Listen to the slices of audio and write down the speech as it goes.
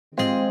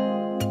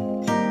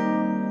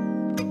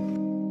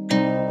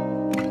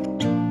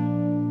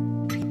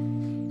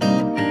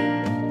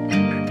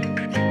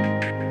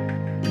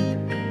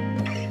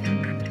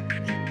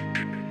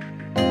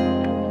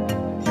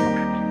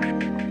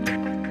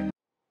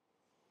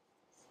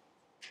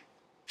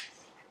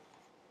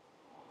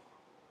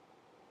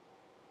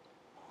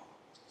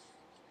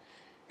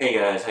Hey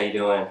guys, how you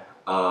doing?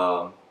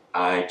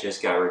 I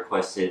just got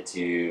requested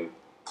to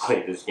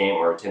play this game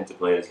or attempt to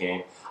play this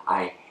game.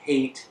 I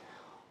hate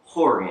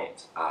horror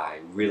games. I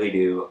really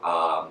do.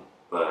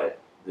 But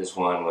this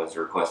one was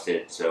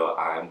requested, so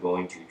I'm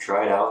going to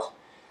try it out.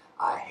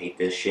 I hate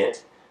this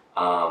shit.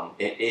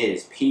 It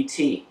is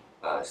PT,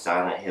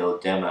 Silent Hill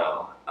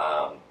demo.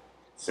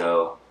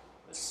 So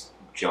let's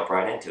jump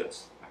right into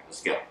it. All right,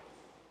 let's go.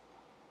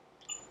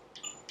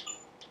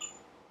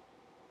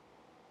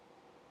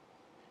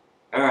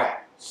 All right,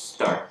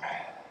 start.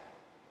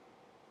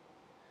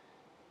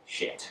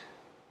 Shit.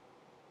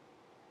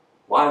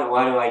 Why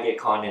do I get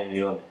caught into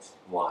doing this?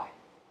 Why?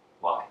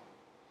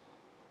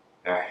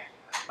 Alright.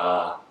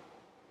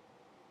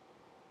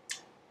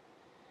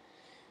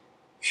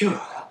 Phew.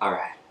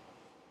 Alright.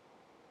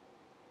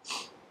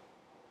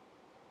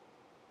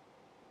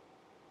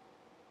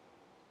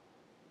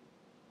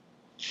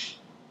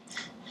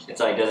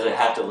 It's like, does it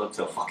have to look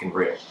so fucking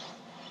real?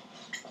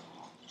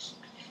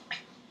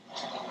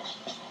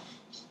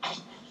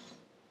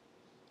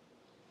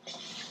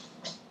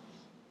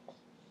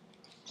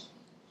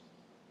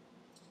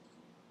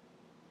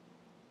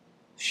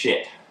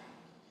 Shit.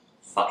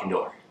 Fucking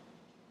door.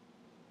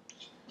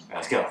 Right,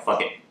 let's go.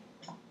 Fuck it.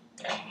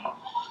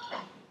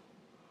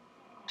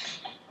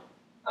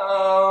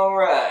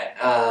 Alright.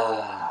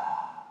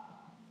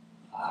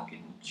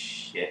 Fucking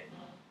shit.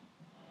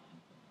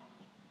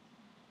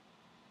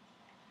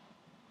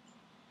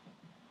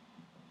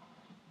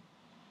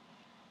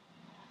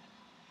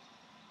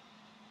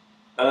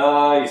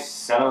 You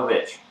son of a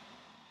bitch.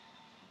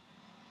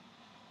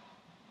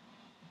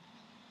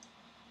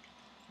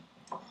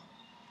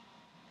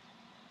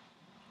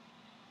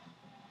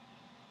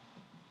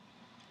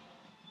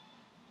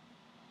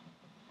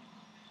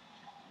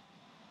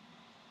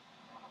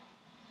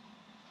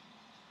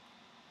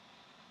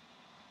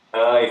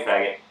 You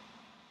faggot.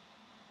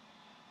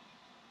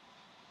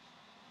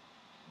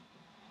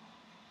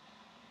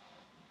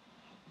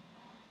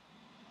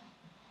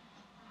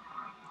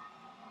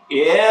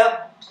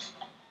 Yep.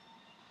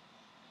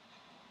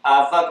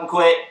 I fucking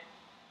quit.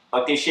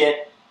 Fuck this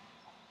shit.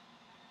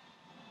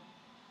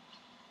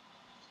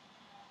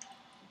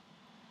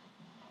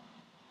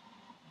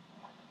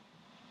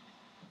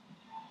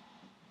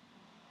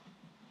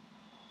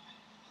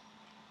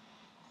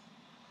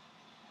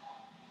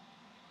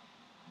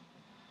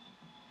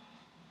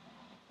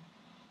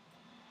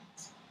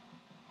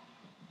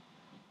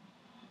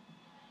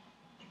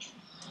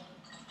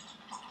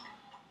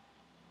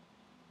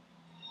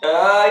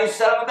 You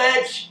son of a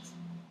bitch.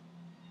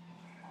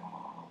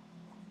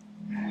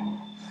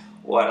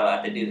 Why do I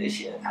have to do this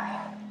shit?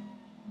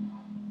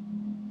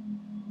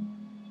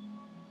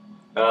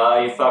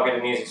 You fucking,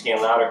 the music's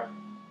getting louder.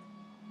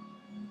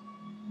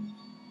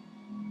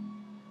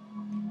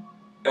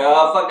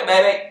 Fuck the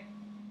baby.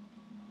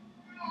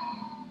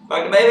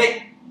 Fuck the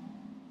baby.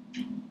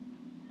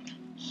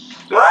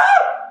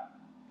 Ah!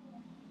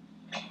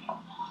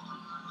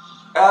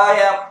 Oh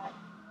yeah.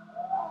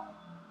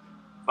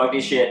 Fuck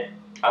this shit.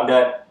 I'm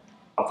done.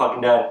 I'm fucking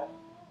done.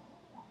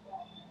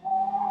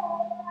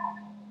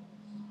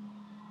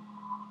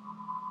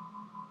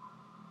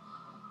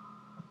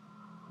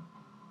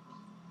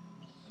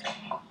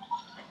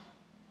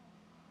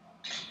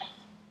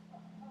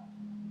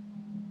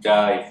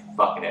 You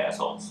fucking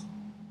assholes.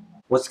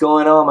 What's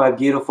going on, my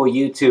beautiful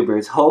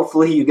YouTubers?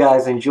 Hopefully you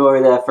guys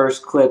enjoyed that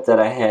first clip that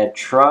I had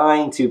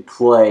trying to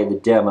play the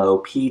demo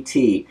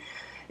PT.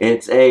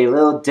 It's a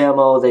little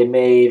demo they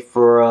made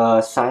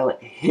for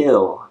Silent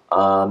Hill.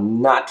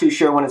 Not too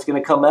sure when it's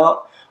going to come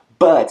out,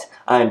 but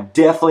I'm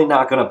definitely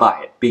not going to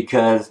buy it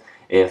because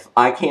if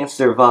I can't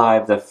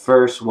survive the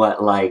first,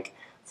 like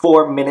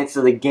 4 minutes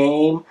of the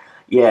game,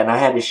 yeah, and I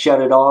had to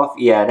shut it off,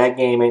 yeah, that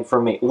game ain't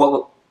for me.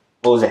 What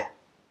was that?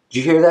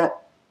 Did you hear that?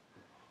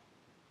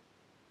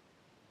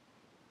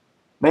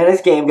 Man,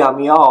 this game got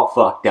me all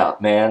fucked up,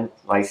 man.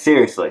 Like,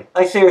 seriously.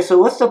 What's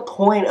the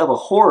point of a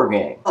horror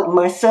game?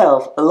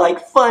 Myself, I like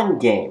fun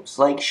games,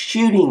 like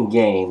shooting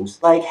games,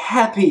 like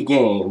happy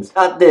games.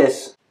 Not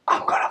this,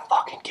 I'm gonna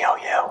fucking kill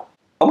you.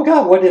 Oh my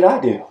god, what did I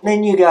do?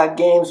 Then you got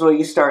games where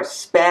you start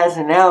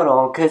spazzing out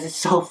on because it's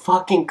so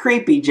fucking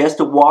creepy just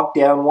to walk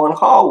down one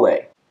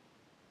hallway.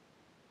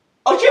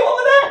 Oh shit, what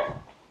was that?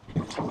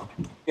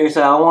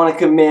 Seriously, I want to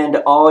commend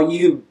all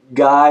you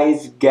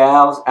guys,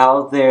 gals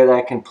out there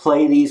that can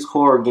play these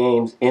horror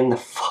games in the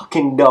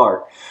fucking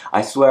dark.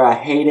 I swear I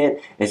hate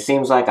it. It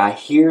seems like I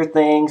hear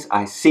things,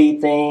 I see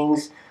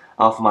things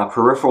off my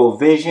peripheral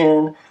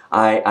vision.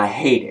 I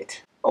hate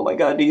it. Oh my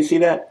god, do you see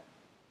that?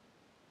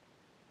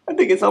 I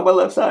think it's on my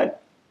left side.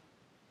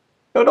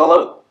 No, don't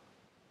look.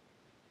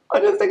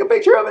 I'll just take a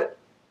picture of it.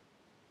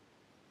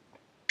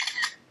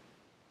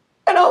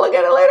 And I'll look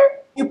at it later.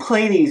 You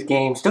play these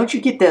games, don't you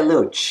get that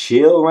little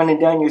chill running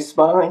down your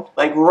spine?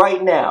 Like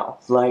right now,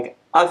 like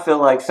I feel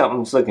like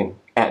something's looking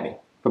at me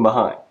from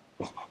behind.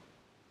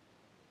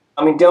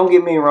 I mean, don't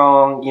get me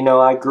wrong, you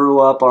know, I grew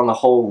up on the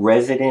whole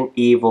Resident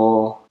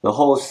Evil, the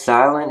whole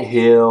Silent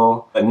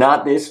Hill, but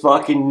not this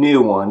fucking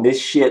new one.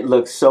 This shit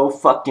looks so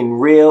fucking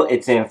real.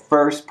 It's in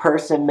first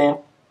person, man.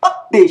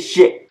 Fuck this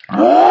shit. You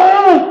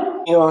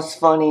know what's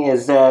funny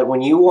is that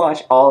when you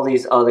watch all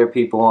these other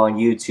people on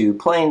YouTube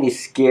playing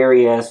these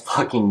scary ass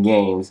fucking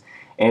games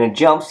and a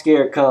jump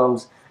scare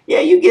comes, yeah,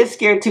 you get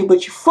scared too,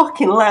 but you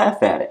fucking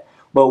laugh at it.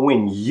 But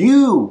when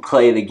you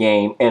play the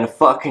game and a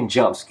fucking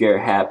jump scare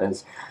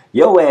happens,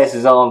 your ass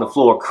is on the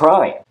floor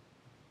crying.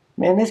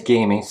 Man, this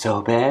game ain't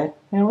so bad.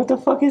 Man, what the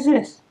fuck is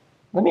this?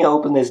 Let me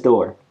open this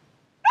door.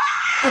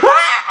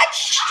 Ah,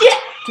 shit!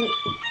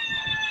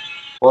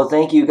 Well,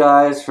 thank you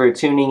guys for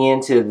tuning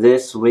into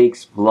this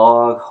week's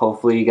vlog.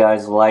 Hopefully you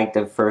guys liked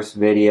the first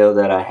video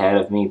that I had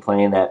of me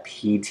playing that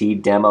PT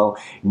demo.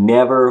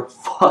 Never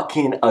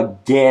fucking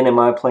again am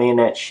I playing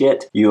that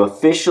shit. You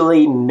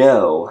officially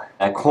know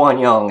that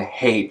KwonYoung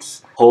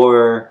hates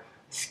horror,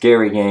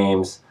 scary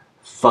games.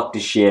 Fuck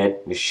the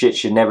shit. The shit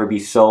should never be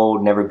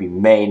sold, never be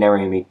made, never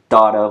even be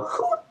thought of.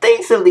 Who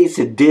thinks of these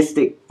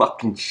sadistic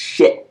fucking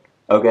shit?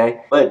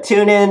 Okay? But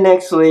tune in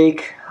next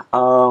week.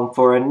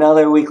 For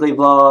another weekly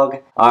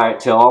vlog.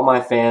 Alright, to all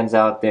my fans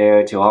out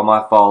there, to all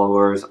my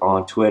followers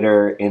on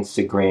Twitter,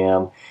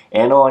 Instagram,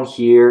 and on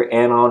here,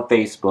 and on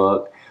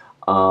Facebook,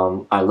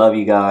 I love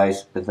you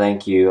guys.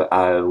 Thank you.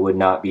 I would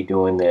not be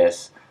doing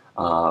this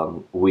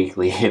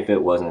weekly if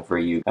it wasn't for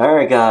you.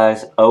 Alright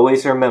guys,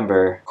 always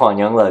remember,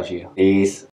 KwonYoung loves you. Peace.